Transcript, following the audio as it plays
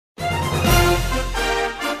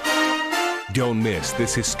Don't miss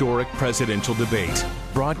this historic presidential debate,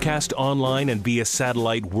 broadcast online and via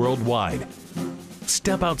satellite worldwide.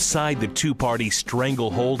 Step outside the two-party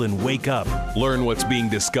stranglehold and wake up. Learn what's being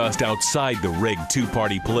discussed outside the rigged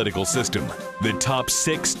two-party political system. The top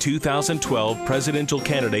 6 2012 presidential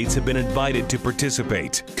candidates have been invited to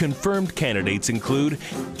participate. Confirmed candidates include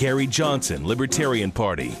Gary Johnson, Libertarian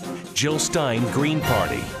Party; Jill Stein, Green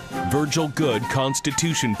Party; Virgil Goode,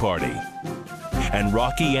 Constitution Party; and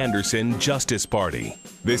Rocky Anderson, Justice Party.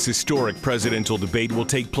 This historic presidential debate will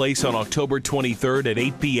take place on October 23rd at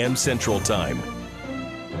 8 p.m. Central Time.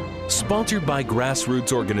 Sponsored by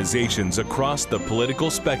grassroots organizations across the political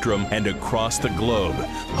spectrum and across the globe.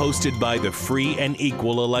 Hosted by the Free and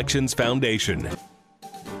Equal Elections Foundation.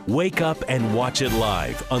 Wake up and watch it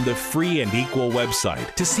live on the Free and Equal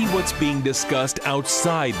website to see what's being discussed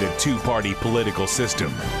outside the two-party political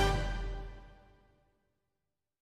system.